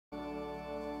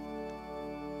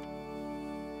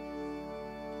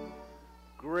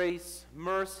Grace,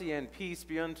 mercy, and peace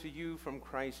be unto you from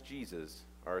Christ Jesus,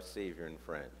 our Savior and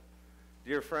friend.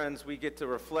 Dear friends, we get to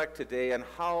reflect today on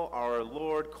how our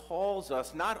Lord calls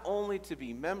us not only to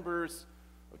be members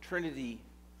of Trinity,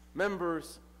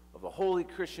 members of the holy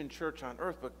Christian church on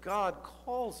earth, but God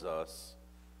calls us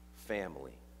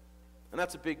family. And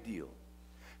that's a big deal,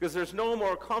 because there's no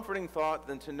more comforting thought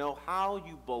than to know how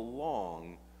you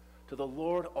belong to the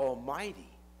Lord Almighty.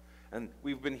 And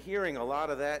we've been hearing a lot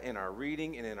of that in our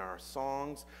reading and in our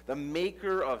songs, the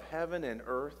maker of heaven and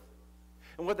earth.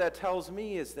 And what that tells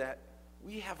me is that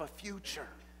we have a future.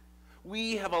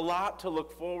 We have a lot to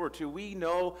look forward to. We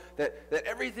know that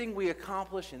everything we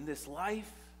accomplish in this life,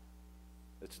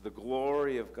 it's the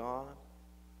glory of God.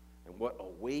 And what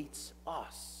awaits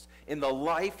us in the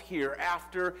life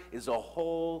hereafter is a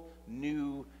whole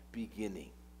new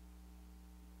beginning.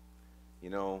 You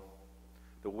know,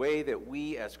 the way that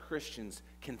we as Christians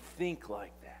can think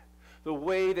like that, the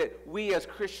way that we as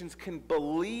Christians can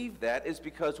believe that, is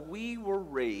because we were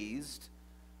raised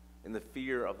in the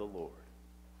fear of the Lord.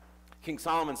 King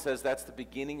Solomon says that's the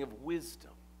beginning of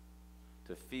wisdom,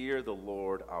 to fear the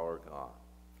Lord our God.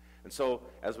 And so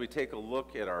as we take a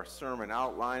look at our sermon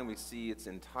outline, we see it's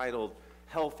entitled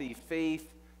Healthy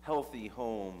Faith, Healthy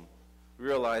Home. We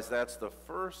realize that's the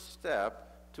first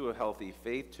step to a healthy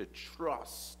faith, to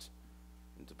trust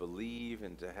and to believe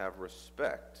and to have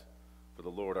respect for the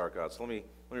Lord our God. So let me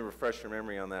refresh your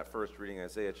memory on that first reading,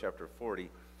 Isaiah chapter 40.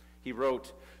 He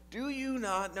wrote, "Do you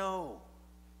not know?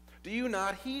 Do you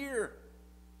not hear?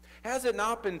 Has it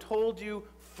not been told you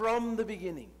from the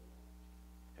beginning?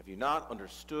 Have you not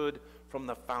understood from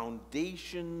the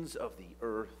foundations of the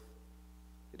earth?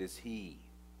 It is He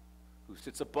who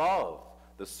sits above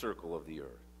the circle of the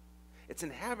earth. Its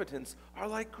inhabitants are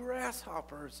like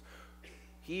grasshoppers.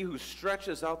 He who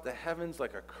stretches out the heavens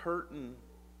like a curtain,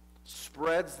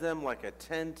 spreads them like a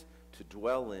tent to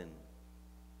dwell in." And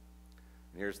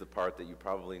here's the part that you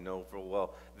probably know full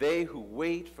well. "They who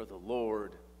wait for the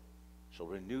Lord shall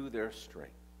renew their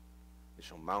strength. They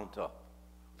shall mount up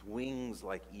with wings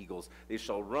like eagles. They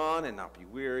shall run and not be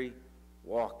weary,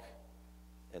 walk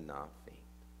and not faint."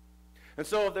 And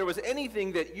so if there was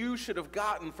anything that you should have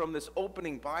gotten from this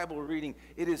opening Bible reading,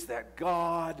 it is that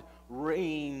God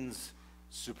reigns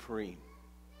supreme.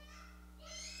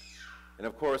 And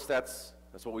of course, that's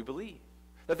what we believe.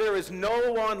 That there is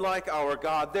no one like our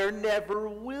God. There never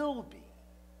will be.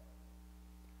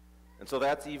 And so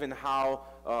that's even how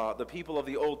the people of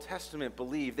the Old Testament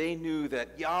believed. They knew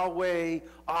that Yahweh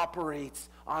operates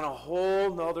on a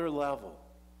whole nother level.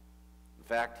 In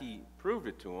fact, He proved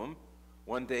it to them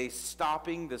one day,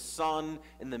 stopping the sun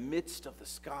in the midst of the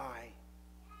sky,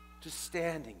 just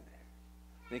standing there,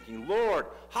 thinking, "Lord,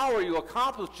 how are you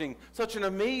accomplishing such an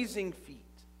amazing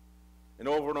feat?" And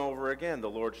over again, the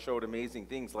Lord showed amazing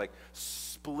things like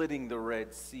splitting the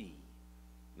Red Sea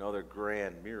and other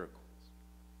grand miracles.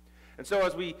 And so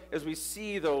as we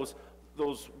see those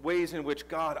ways in which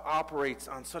God operates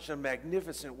on such a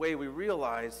magnificent way, we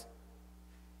realize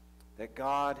that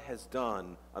God has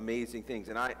done amazing things.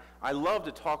 And I love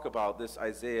to talk about this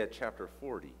Isaiah chapter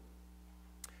 40.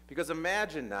 Because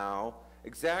imagine now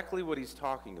exactly what he's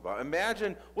talking about.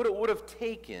 Imagine what it would have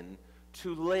taken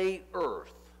to lay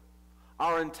Earth,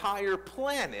 our entire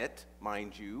planet,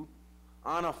 mind you,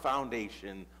 on a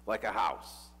foundation like a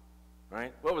house,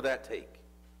 right? What would that take?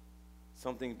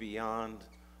 Something beyond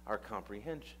our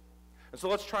comprehension. And so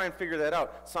let's try and figure that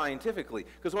out scientifically.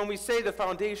 Because when we say the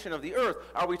foundation of the earth,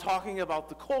 are we talking about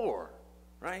the core,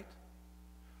 right?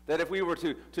 That if we were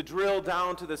to drill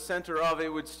down to the center of it, it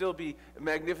would still be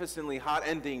magnificently hot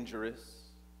and dangerous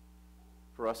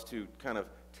for us to kind of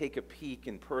take a peek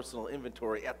in personal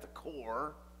inventory at the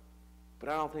core. But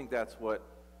I don't think that's what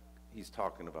he's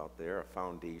talking about there, a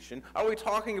foundation. Are we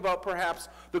talking about perhaps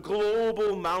the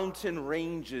global mountain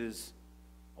ranges,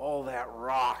 all that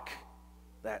rock,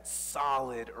 that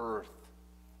solid earth?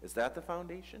 Is that the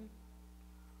foundation?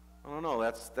 I don't know.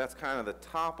 That's kind of the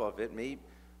top of it.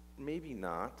 Maybe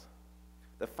not.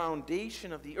 The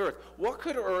foundation of the earth. What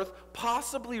could earth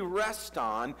possibly rest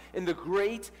on in the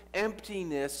great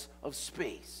emptiness of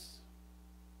space?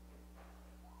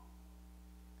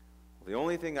 Well, the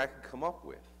only thing I could come up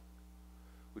with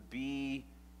would be,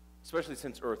 especially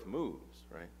since earth moves,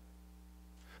 right?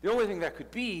 The only thing that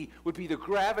could be would be the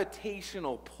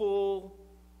gravitational pull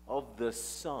of the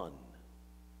sun,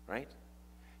 right?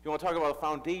 If you want to talk about a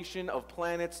foundation of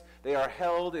planets, they are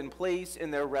held in place in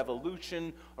their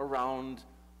revolution around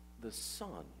the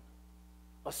sun.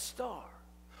 A star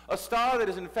that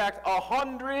is in fact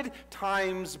 100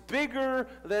 times bigger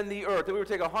than the earth. If we were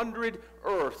to take 100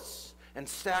 earths and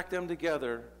stack them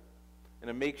together, in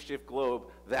a makeshift globe,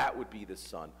 that would be the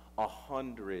sun.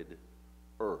 100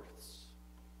 earths.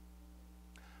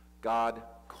 God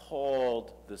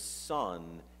called the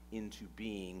sun into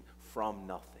being from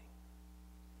nothing.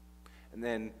 And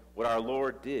then what our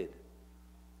Lord did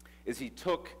is he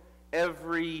took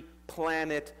every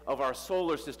planet of our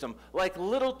solar system like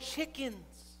little chickens,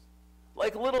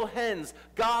 like little hens.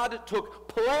 God took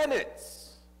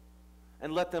planets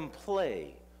and let them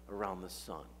play around the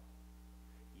sun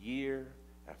year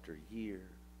after year.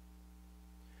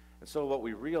 And so what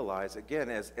we realize, again,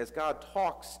 as God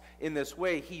talks in this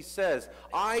way, he says,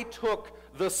 I took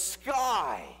the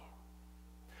sky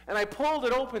and I pulled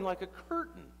it open like a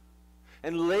curtain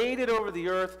and laid it over the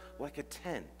earth like a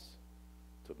tent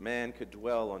so man could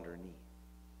dwell underneath.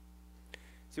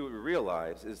 See, what we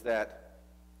realize is that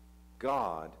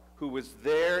God, who was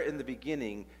there in the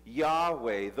beginning,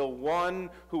 Yahweh, the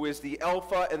one who is the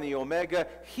Alpha and the Omega,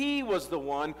 he was the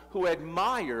one who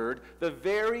admired the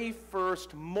very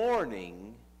first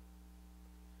morning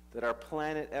that our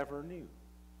planet ever knew.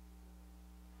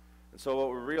 And so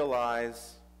what we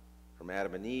realize from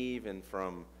Adam and Eve and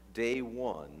from day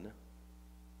one,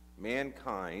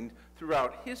 mankind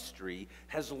throughout history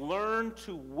has learned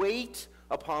to wait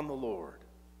upon the Lord.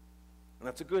 And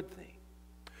that's a good thing,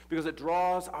 because it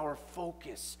draws our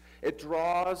focus, it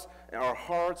draws our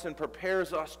hearts and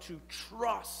prepares us to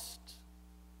trust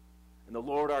in the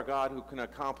Lord our God, who can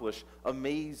accomplish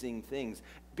amazing things.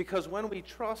 Because when we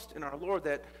trust in our Lord,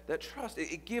 that trust,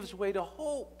 it gives way to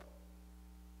hope,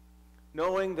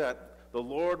 knowing that the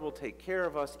Lord will take care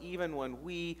of us even when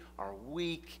we are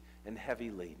weak and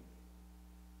heavy laden.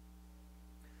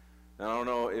 Now, I don't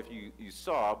know if you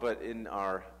saw, but in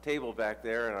our table back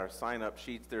there, in our sign-up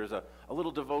sheets, there's a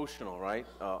little devotional, right?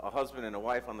 A husband and a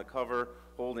wife on the cover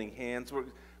holding hands,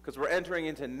 because we're entering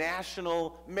into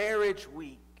National Marriage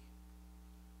Week.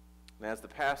 And as the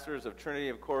pastors of Trinity,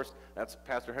 of course, that's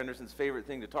Pastor Henderson's favorite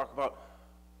thing to talk about.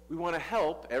 We want to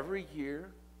help every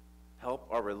year, help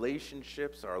our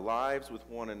relationships, our lives with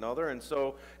one another. And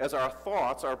so as our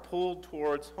thoughts are pulled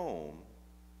towards home,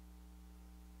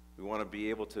 we want to be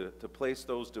able to place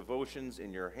those devotions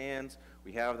in your hands.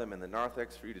 We have them in the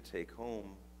narthex for you to take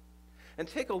home. And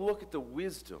take a look at the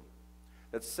wisdom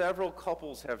that several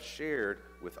couples have shared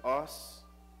with us,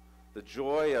 the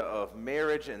joy of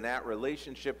marriage and that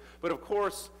relationship. But of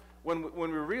course, when we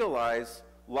realize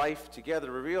life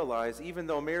together, we realize even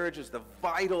though marriage is the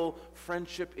vital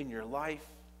friendship in your life,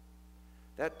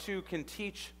 that too can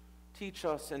teach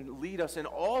us and lead us in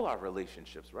all our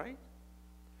relationships, right?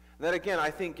 And that, again, I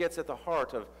think gets at the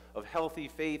heart of healthy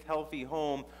faith, healthy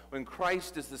home. When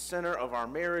Christ is the center of our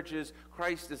marriages,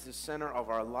 Christ is the center of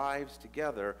our lives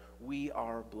together, we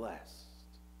are blessed.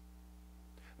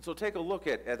 And so take a look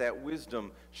at that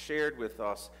wisdom shared with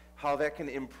us, how that can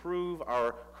improve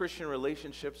our Christian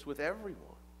relationships with everyone.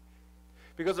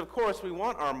 Because, of course, we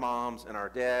want our moms and our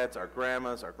dads, our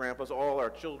grandmas, our grandpas, all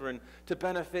our children to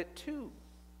benefit too.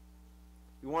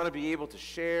 We want to be able to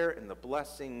share in the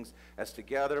blessings as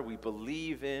together we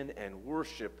believe in and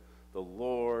worship the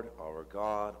Lord our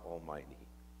God Almighty.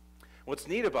 What's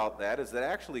neat about that is that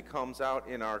actually comes out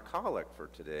in our collect for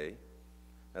today.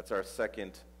 That's our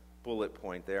second bullet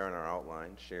point there in our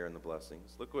outline, share in the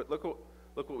blessings. Look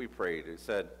what we prayed. It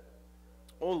said,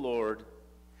 "O Lord,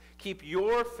 keep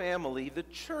your family, the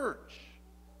church,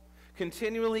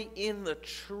 continually in the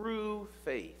true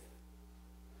faith,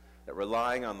 that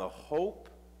relying on the hope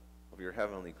of your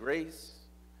heavenly grace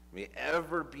may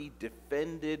ever be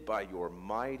defended by your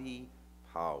mighty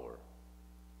power.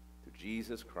 Through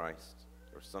Jesus Christ,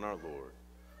 your Son, our Lord,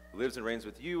 who lives and reigns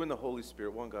with you in the Holy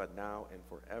Spirit, one God, now and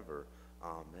forever.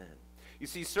 Amen." You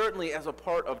see, certainly as a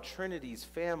part of Trinity's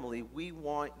family, we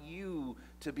want you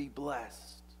to be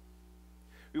blessed.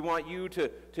 We want you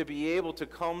to be able to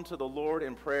come to the Lord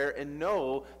in prayer and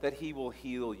know that he will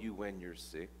heal you when you're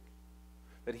sick,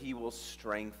 that he will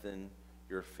strengthen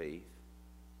your faith,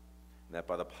 and that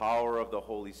by the power of the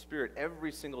Holy Spirit,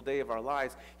 every single day of our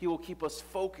lives, he will keep us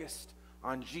focused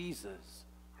on Jesus,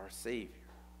 our Savior.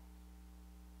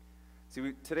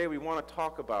 See, today we want to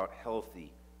talk about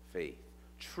healthy faith,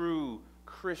 true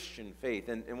Christian faith.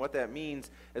 And what that means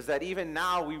is that even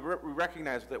now we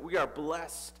recognize that we are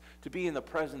blessed to be in the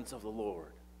presence of the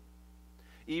Lord.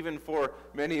 Even for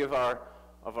many of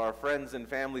our friends and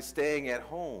family staying at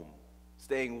home,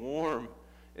 staying warm,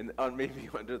 and maybe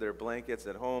under their blankets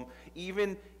at home,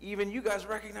 even you guys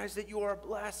recognize that you are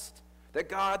blessed, that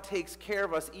God takes care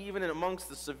of us even amongst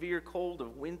the severe cold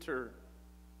of winter.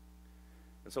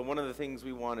 And so one of the things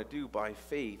we want to do by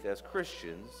faith as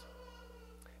Christians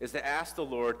is to ask the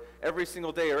Lord every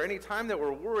single day, or any time that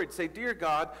we're worried, say, "Dear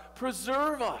God,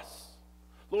 preserve us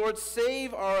Lord,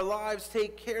 save our lives,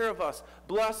 take care of us.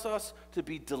 Bless us to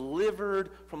be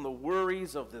delivered from the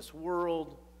worries of this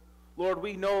world. Lord,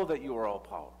 we know that you are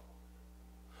all-powerful.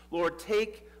 Lord,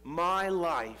 take my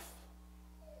life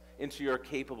into your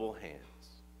capable hands,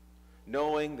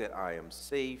 knowing that I am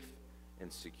safe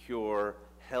and secure,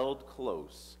 held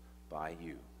close by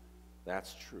you.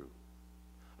 That's true.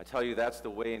 I tell you, that's the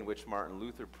way in which Martin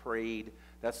Luther prayed.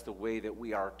 That's the way that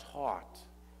we are taught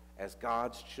as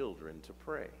God's children to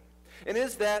pray. And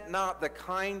is that not the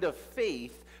kind of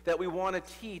faith that we want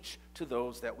to teach to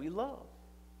those that we love?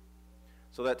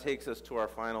 So that takes us to our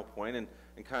final point and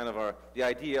kind of the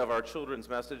idea of our children's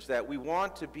message, that we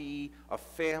want to be a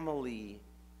family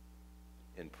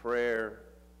in prayer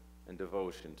and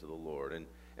devotion to the Lord.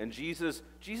 And Jesus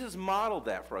modeled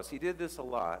that for us. He did this a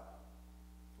lot.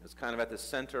 It's kind of at the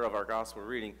center of our gospel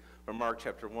reading from Mark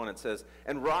chapter 1. It says,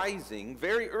 "And rising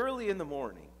very early in the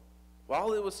morning,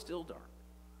 while it was still dark,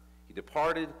 he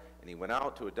departed and he went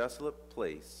out to a desolate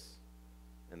place,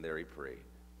 and there he prayed."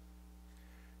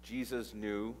 Jesus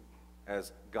knew,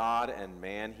 as God and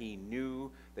man, he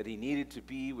knew that he needed to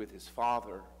be with his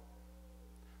Father.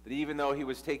 That even though he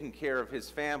was taking care of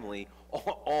his family,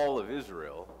 all of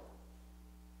Israel,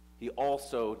 he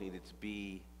also needed to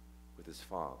be with his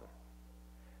Father.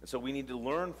 And so we need to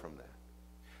learn from that.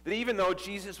 That even though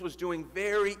Jesus was doing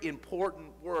very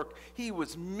important work, he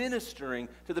was ministering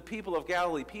to the people of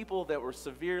Galilee, people that were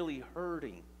severely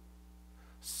hurting,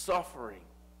 suffering.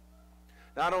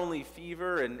 Not only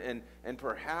fever and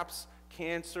perhaps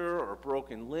cancer or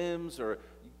broken limbs, or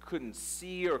you couldn't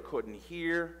see or couldn't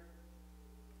hear.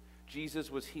 Jesus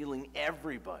was healing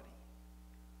everybody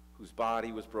whose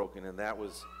body was broken, and that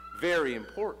was very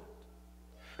important.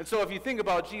 And so if you think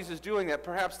about Jesus doing that,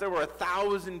 perhaps there were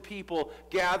 1,000 people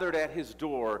gathered at his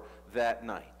door that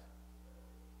night.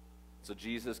 So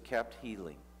Jesus kept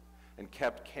healing and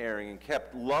kept caring and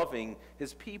kept loving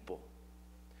his people.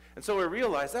 And so we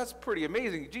realized that's pretty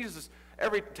amazing. Jesus,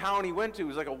 every town he went to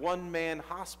was like a one-man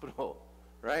hospital,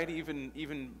 right?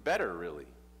 Even better, really.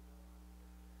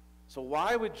 So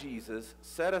why would Jesus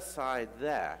set aside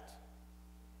that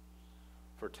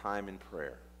for time in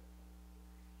prayer?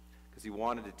 Because he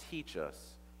wanted to teach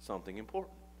us something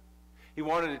important. He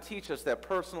wanted to teach us that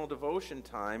personal devotion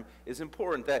time is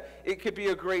important, that it could be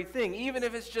a great thing, even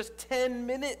if it's just 10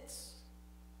 minutes.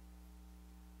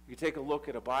 You take a look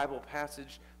at a Bible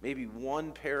passage, maybe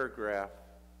one paragraph,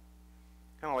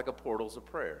 kind of like a portals of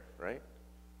prayer, right?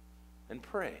 And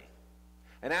pray.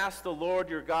 And ask the Lord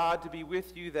your God to be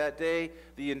with you that day,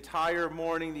 the entire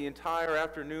morning, the entire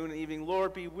afternoon, and evening.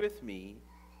 Lord, be with me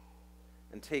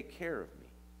and take care of me.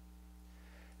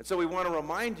 And so we want to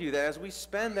remind you that as we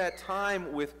spend that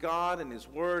time with God and his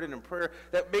word and in prayer,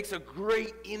 that makes a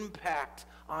great impact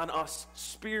on us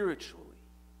spiritually,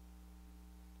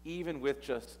 even with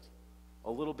just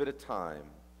a little bit of time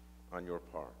on your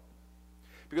part.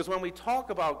 Because when we talk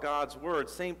about God's word,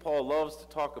 St. Paul loves to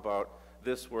talk about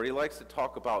this word. He likes to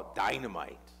talk about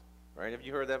dynamite, right? Have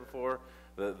you heard that before?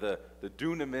 The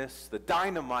dunamis, the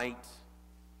dynamite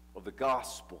of the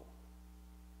gospel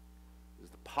is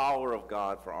the power of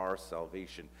God for our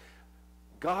salvation.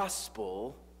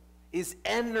 Gospel is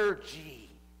energy,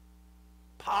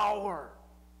 power.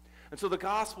 And so the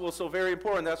gospel is so very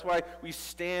important. That's why we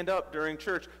stand up during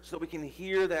church, so that we can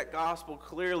hear that gospel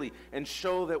clearly and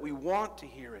show that we want to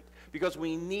hear it. Because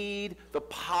we need the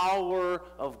power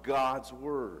of God's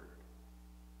word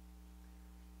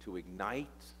to ignite,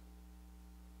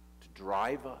 to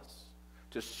drive us,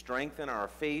 to strengthen our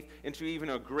faith into even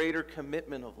a greater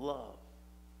commitment of love.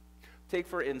 Take,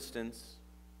 for instance,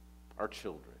 our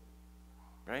children,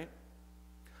 right?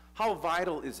 How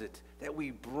vital is it that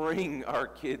we bring our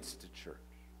kids to church?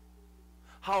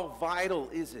 How vital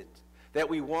is it that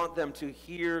we want them to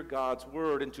hear God's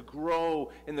word and to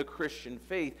grow in the Christian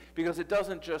faith? Because it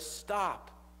doesn't just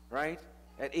stop, right,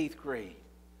 at 8th grade.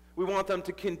 We want them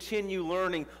to continue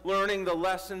learning the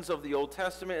lessons of the Old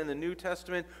Testament and the New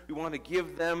Testament. We want to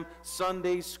give them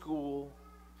Sunday school.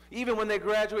 Even when they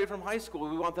graduate from high school,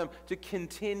 we want them to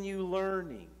continue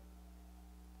learning.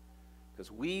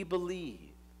 Because we believe,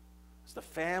 as the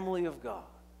family of God,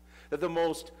 that the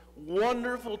most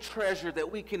wonderful treasure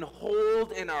that we can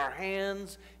hold in our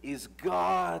hands is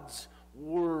God's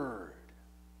word.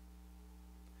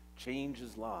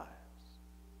 Changes lives.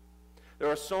 There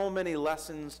are so many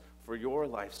lessons for your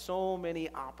life, so many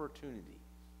opportunities.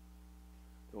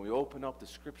 When we open up the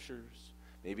scriptures,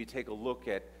 maybe take a look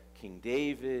at King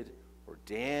David or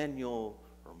Daniel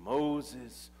or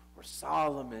Moses or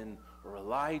Solomon or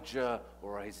Elijah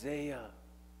or Isaiah.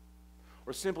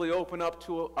 Or simply open up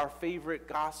to our favorite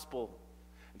gospel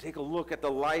and take a look at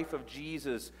the life of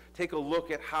Jesus, take a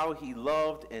look at how he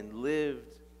loved and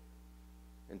lived,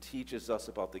 and teaches us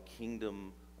about the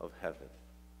kingdom of heaven.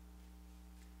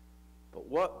 But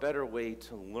what better way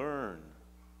to learn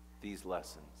these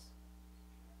lessons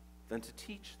than to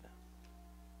teach them?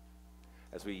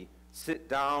 As we sit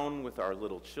down with our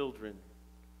little children,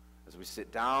 as we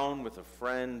sit down with a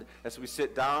friend, as we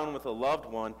sit down with a loved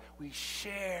one, we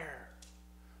share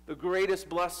the greatest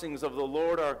blessings of the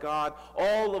Lord our God,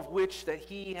 all of which that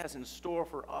he has in store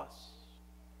for us.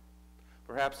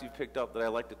 Perhaps you've picked up that I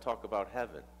like to talk about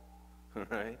heaven,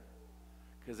 right?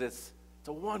 Because it's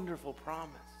a wonderful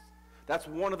promise. That's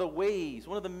one of the ways,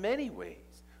 one of the many ways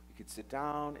we could sit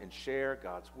down and share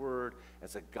God's word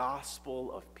as a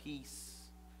gospel of peace,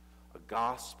 a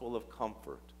gospel of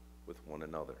comfort with one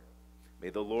another. May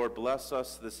the Lord bless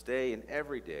us this day and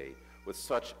every day with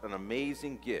such an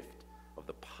amazing gift of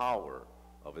the power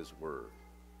of his word.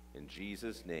 In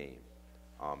Jesus' name,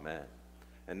 amen.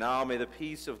 And now may the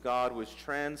peace of God, which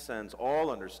transcends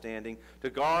all understanding, to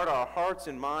guard our hearts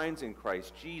and minds in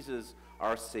Christ Jesus,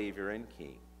 our Savior and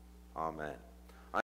King. Amen.